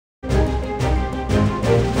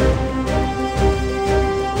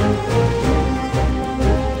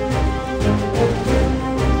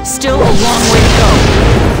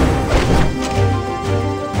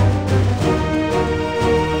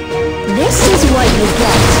what you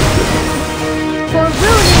get for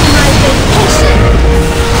ruining my vacation.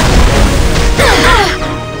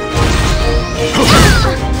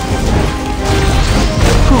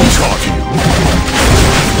 Who taught you?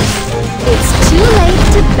 It's too late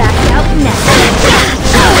to back out now.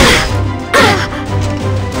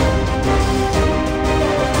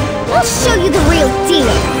 I'll show you the real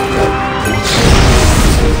deal.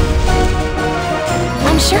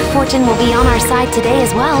 I'm sure fortune will be on our side today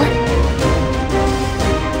as well.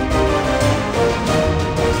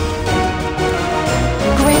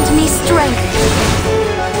 Grant me strength.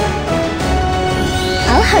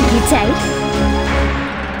 I'll hug you tight.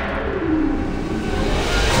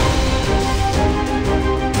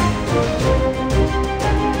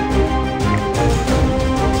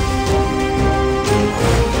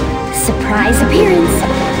 Surprise appearance.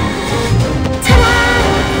 Ta-da!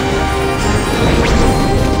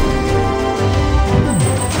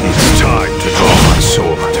 It's time to draw my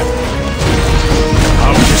sword.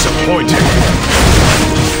 How disappointing.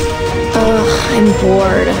 Ugh, I'm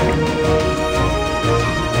bored.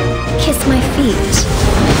 Kiss my feet.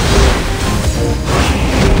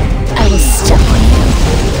 I will step on you.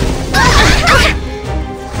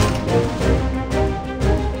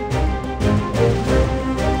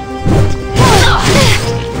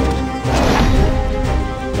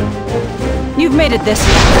 You've made it this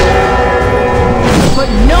far, but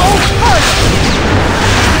no further!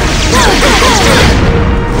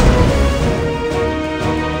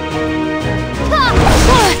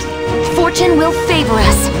 Fortune will favor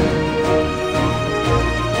us.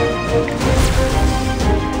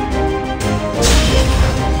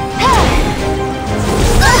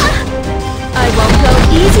 I won't go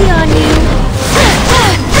easy on you.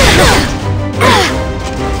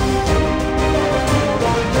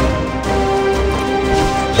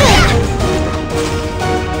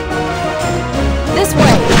 This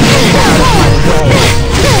way!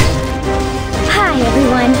 Hi,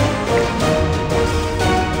 everyone.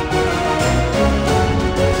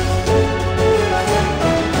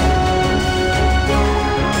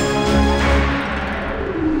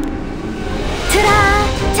 Ta-da!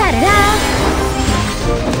 Ta-da-da!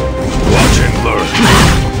 Watch and learn.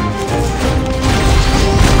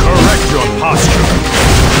 Correct your posture.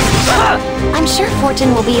 I'm sure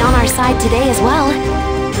fortune will be on our side today as well.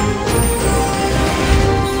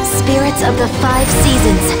 Spirits of the 5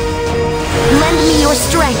 seasons, lend me your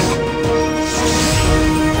strength.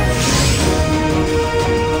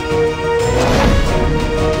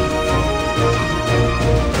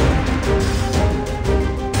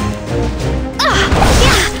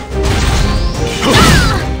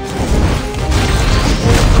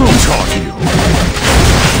 Who taught you?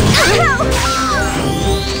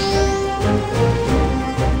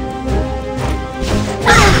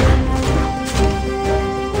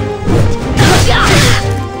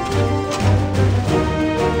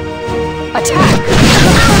 Attack!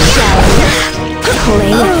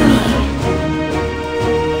 Play with me.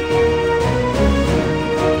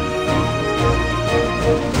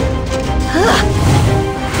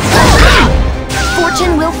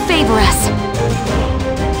 Fortune will favor us.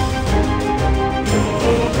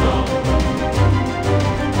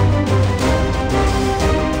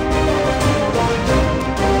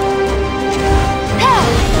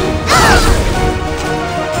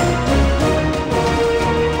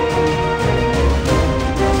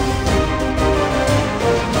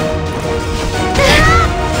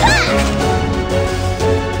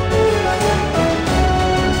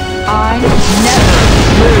 I never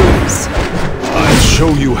lose. I'll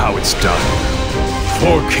show you how it's done.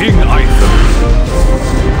 For King Arthur,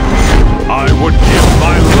 I would give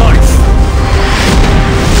my life.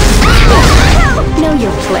 Know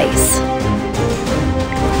your place.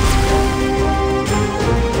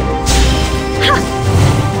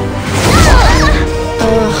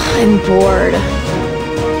 Ugh, I'm bored.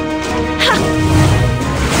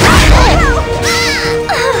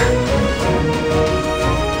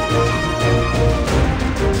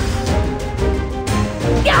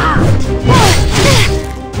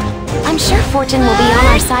 I'm sure fortune will be on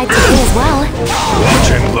our side today as well.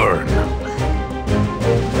 Watch and learn.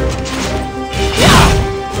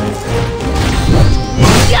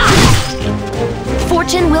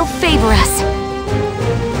 Fortune will favor us.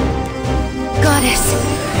 Goddess.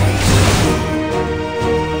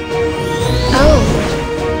 Oh,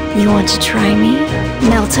 you want to try me?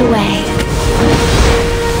 Melt away.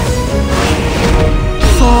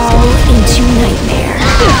 Fall into nightmare.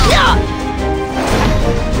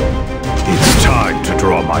 It's time to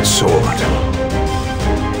draw my sword.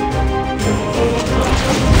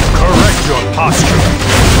 Correct your posture.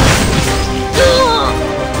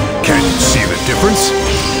 difference?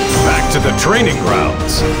 Back to the training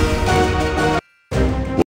grounds.